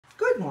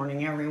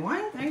morning,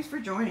 everyone. Thanks for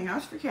joining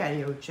us for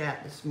Catio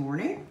Chat this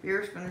morning.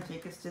 Beer's going to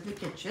take us to the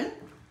kitchen.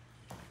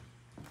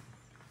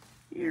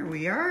 Here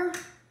we are.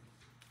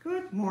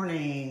 Good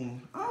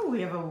morning. Oh,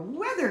 we have a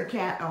weather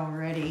cat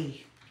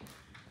already.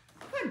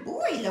 Good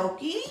boy,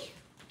 Loki.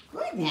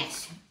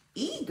 Goodness.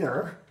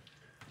 Eager.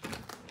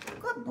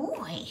 Good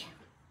boy.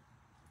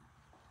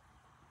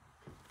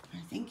 I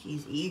think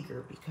he's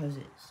eager because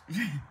it's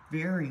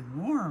very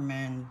warm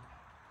and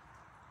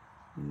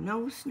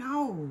no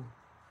snow.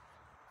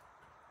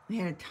 We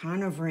had a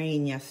ton of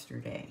rain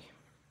yesterday.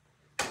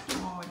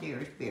 Oh,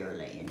 there's Bear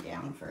laying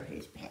down for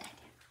his pet.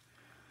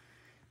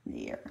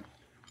 There.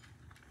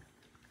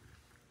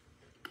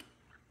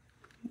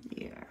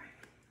 There.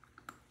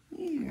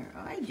 There.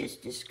 I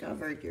just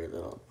discovered your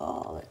little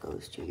ball that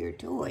goes to your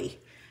toy.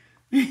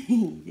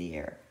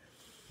 There.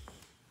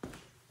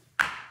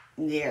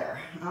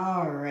 There.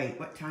 All right.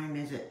 What time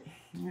is it?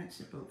 It's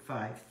about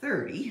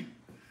 5:30.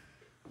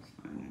 So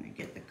I'm going to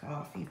get the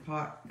coffee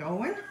pot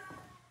going.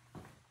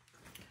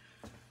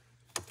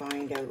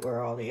 Find out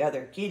where all the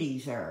other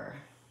kitties are.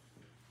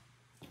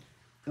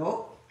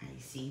 Oh, I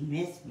see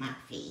Miss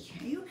Muffy.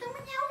 Are you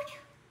coming out?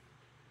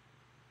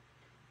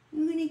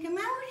 You gonna come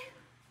out?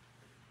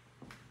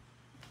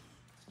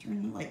 Let's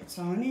turn the lights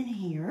on in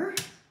here.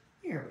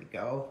 Here we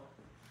go.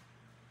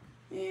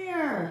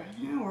 There.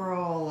 Now we're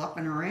all up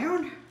and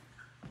around.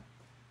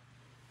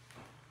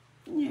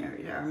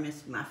 There's our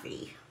Miss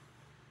Muffy.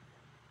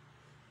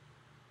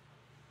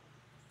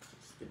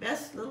 She's the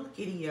best little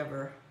kitty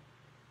ever.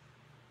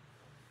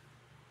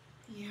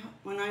 Yeah,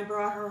 when I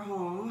brought her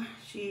home,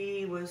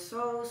 she was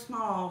so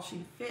small,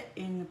 she fit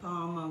in the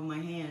palm of my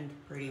hand,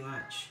 pretty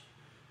much.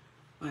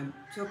 I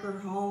took her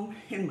home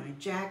in my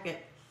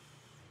jacket,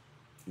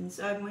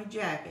 inside my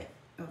jacket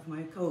of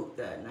my coat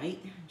that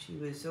night. She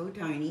was so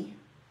tiny.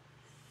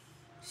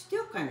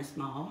 Still kind of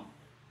small.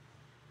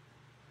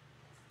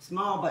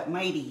 Small but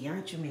mighty,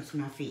 aren't you, Miss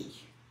Muffy?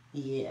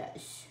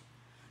 Yes.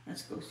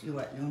 Let's go see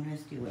what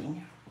Luna's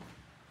doing.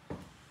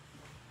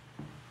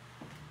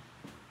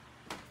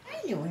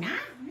 Luna,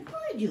 what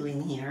are you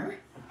doing here?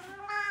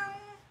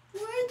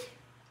 What?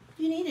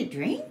 Do you need a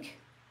drink?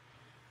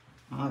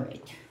 All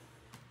right.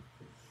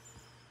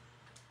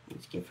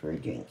 Let's give her a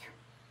drink.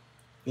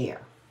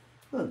 There.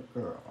 Good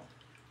girl.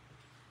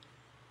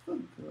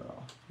 Good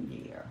girl.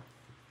 There.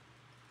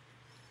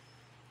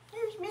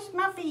 There's Miss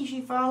Muffy.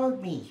 She followed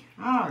me.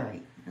 All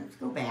right. Let's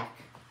go back.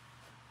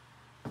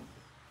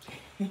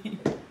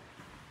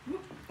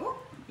 Oh,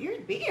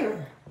 here's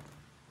Beer.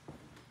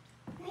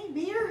 Hey,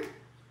 Beer.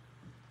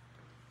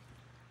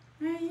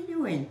 How you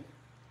doing?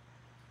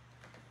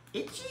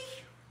 Itchy?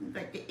 We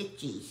got the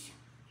itchies.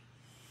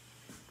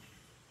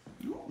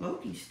 Oh,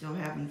 Loki's still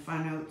having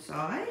fun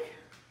outside.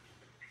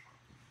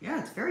 Yeah,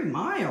 it's very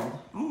mild.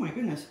 Oh my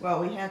goodness. Well,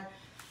 we had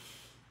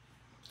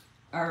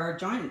our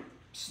giant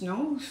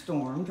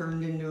snowstorm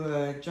turned into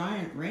a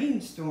giant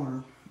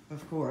rainstorm,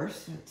 of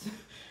course.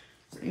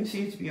 It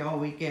seems to be all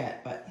we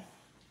get, but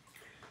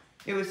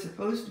it was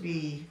supposed to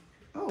be,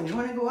 oh, you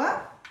want to go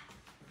up?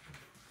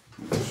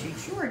 She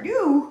sure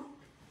do.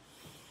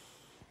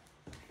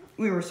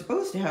 We were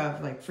supposed to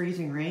have like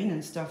freezing rain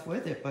and stuff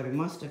with it, but it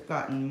must have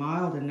gotten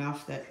mild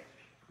enough that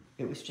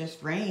it was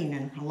just rain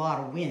and a lot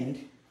of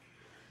wind.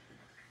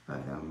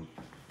 But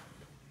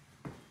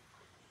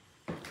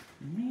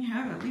we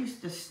have at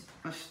least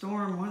a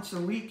storm once a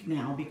week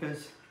now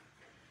because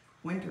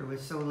winter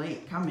was so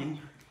late coming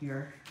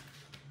here.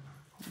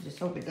 I just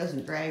hope it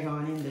doesn't drag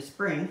on into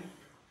spring.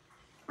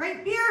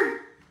 Right,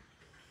 Beer?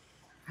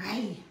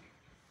 Hi.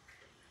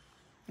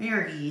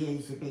 There he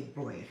is, the big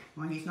boy.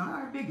 Well, he's not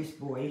our biggest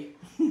boy.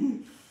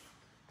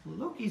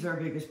 Loki's our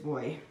biggest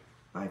boy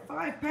by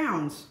 5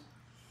 pounds.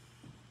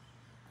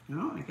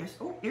 No, I guess,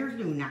 oh, there's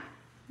Luna.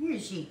 Here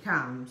she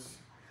comes.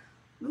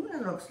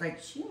 Luna looks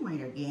like she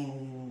might have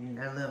gained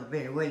a little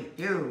bit of weight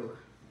too.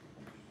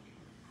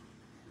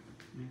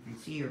 I can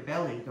see her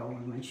belly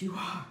going when she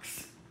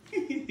walks.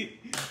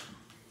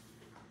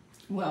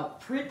 Well,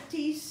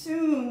 pretty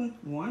soon,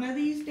 one of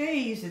these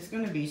days, it's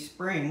going to be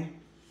spring.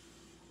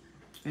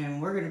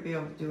 And we're going to be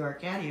able to do our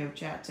Catio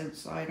Chats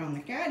outside on the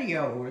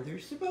catio where they're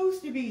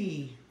supposed to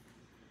be.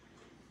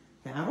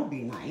 That'll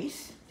be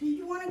nice. Do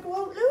you want to go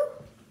out, Lou?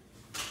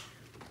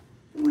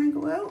 You want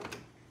to go out?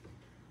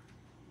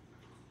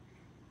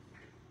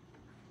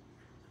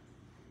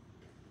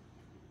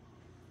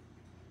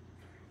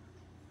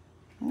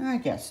 I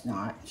guess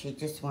not. She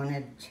just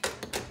wanted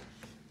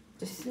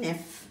to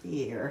sniff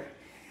the air.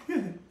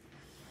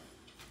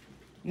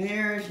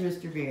 There's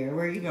Mr. Bear.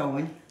 Where are you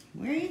going?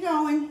 Where are you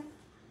going?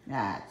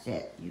 That's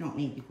it. You don't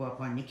need to go up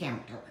on the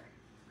counter.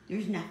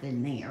 There's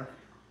nothing there.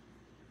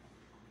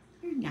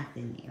 There's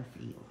nothing there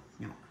for you.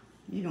 No.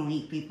 You don't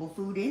eat people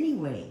food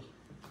anyway.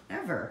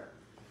 Ever.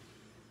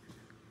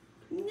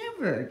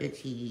 Never does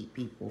he eat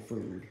people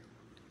food.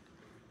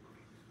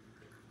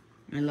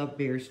 I love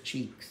Bear's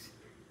cheeks.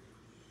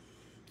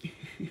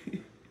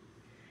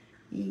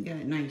 He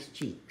got nice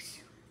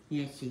cheeks.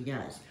 Yes, he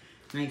does.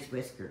 Nice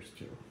whiskers,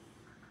 too.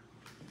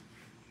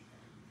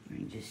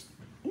 I just...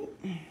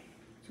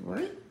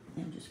 Sorry.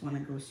 I just want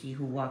to go see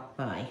who walked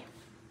by.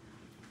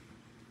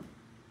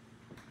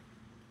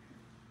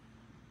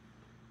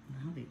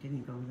 Well, they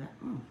didn't go that.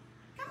 Oh.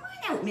 Come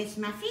on out, Miss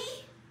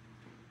Muffy.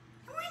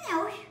 Come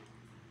on out.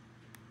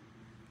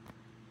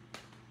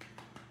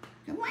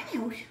 Come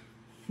on out.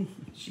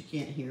 She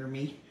can't hear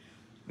me,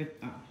 but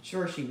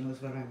sure she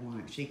knows what I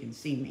want. She can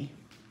see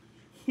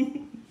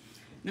me.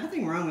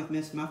 Nothing wrong with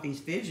Miss Muffy's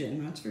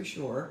vision, that's for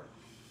sure.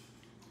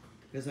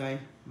 Because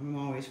I'm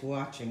always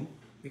watching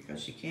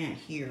because she can't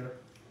hear.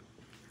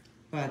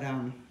 But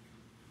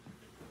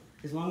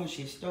as long as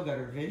she's still got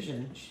her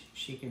vision,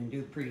 she can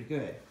do pretty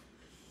good.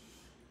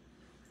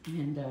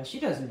 And she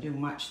doesn't do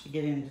much to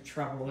get into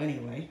trouble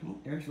anyway. Oh,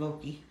 there's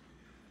Loki.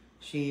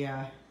 She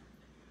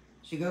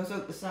goes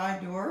out the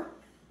side door,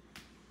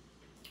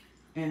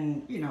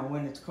 and you know,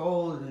 when it's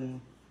cold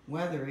and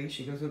weathery,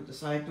 she goes out the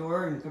side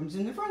door and comes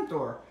in the front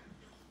door.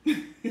 So,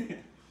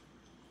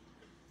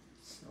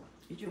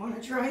 did you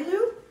want to try,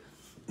 Lou?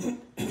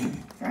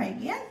 Try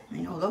again? I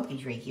know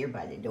Loki's right here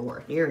by the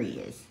door. There he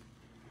is.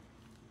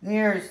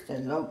 There's the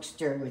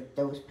Lokester with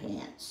those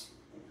pants.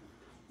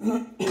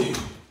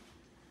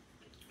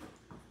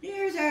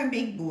 There's our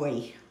big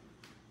boy.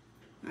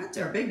 That's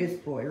our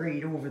biggest boy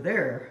right over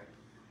there.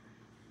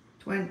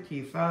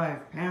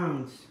 25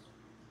 pounds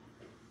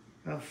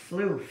of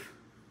floof.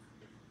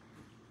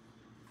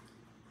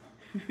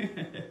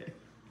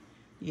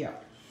 Yeah.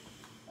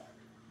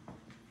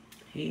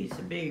 He's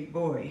a big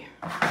boy.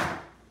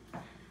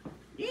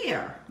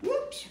 There.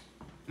 Whoops.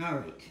 All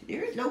right.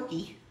 There's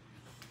Loki.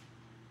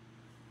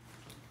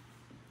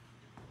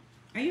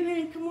 Are you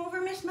going to come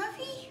over, Miss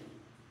Muffy?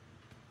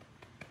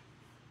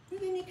 You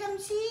going to come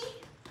see?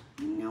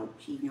 Nope,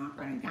 she's not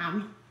going to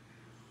come.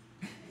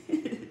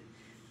 Here's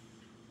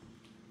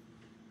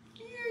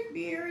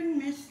Bear and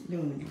Miss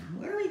Luna.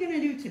 What are we going to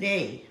do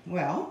today?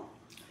 Well,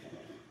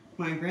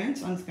 my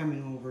grandson's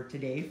coming over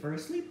today for a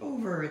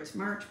sleepover. It's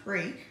March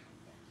break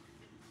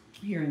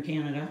here in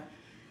Canada.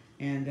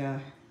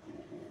 And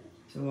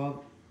so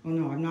well,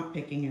 no, I'm not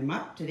picking him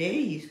up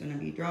today. He's going to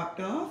be dropped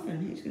off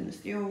and he's going to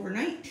stay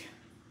overnight.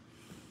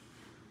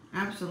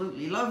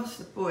 Absolutely loves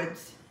the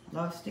woods,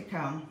 loves to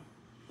come.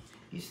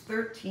 He's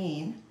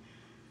 13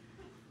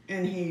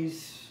 and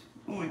he's,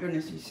 oh my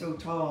goodness, he's so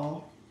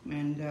tall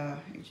and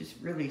he's just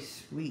really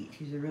sweet.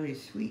 He's a really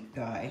sweet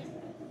guy.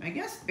 I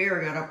guess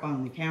Bear got up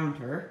on the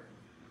counter.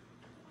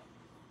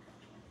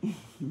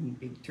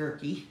 Big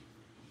turkey.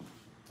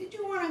 Did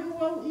you want to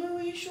go out, Lou?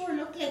 You sure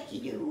look like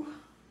you do.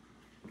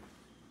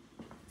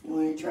 You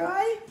want to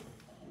try?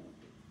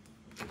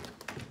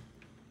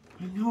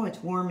 I know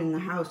it's warm in the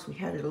house. We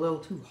had it a little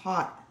too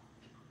hot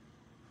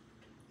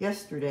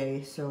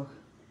yesterday, so,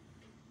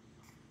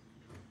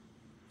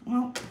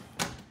 well,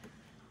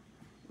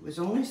 it was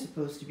only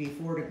supposed to be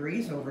 4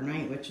 degrees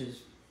overnight, which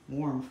is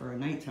warm for a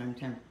nighttime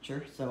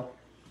temperature, so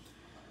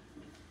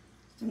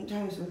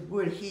sometimes with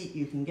wood heat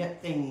you can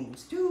get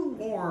things too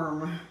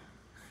warm.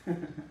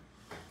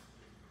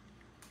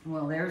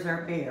 Well, there's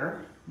our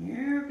bear.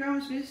 Here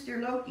comes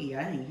Mr. Loki.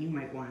 I think he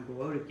might want to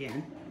go out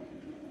again.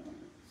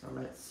 So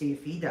let's see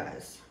if he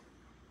does.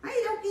 Hi,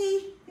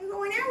 Loki. You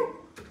going out?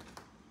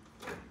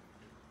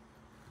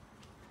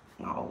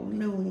 Oh,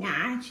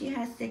 Luna. She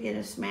has to get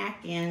a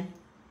smack in.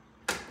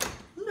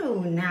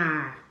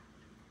 Luna.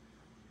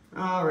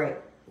 All right.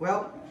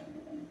 Well,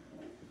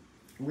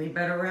 we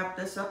better wrap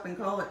this up and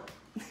call it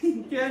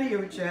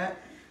Catio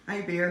Chat. Hi,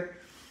 Bear.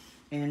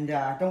 And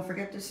don't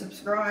forget to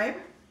subscribe.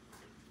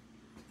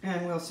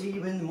 And we'll see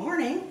you in the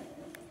morning.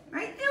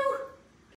 Right, Lou?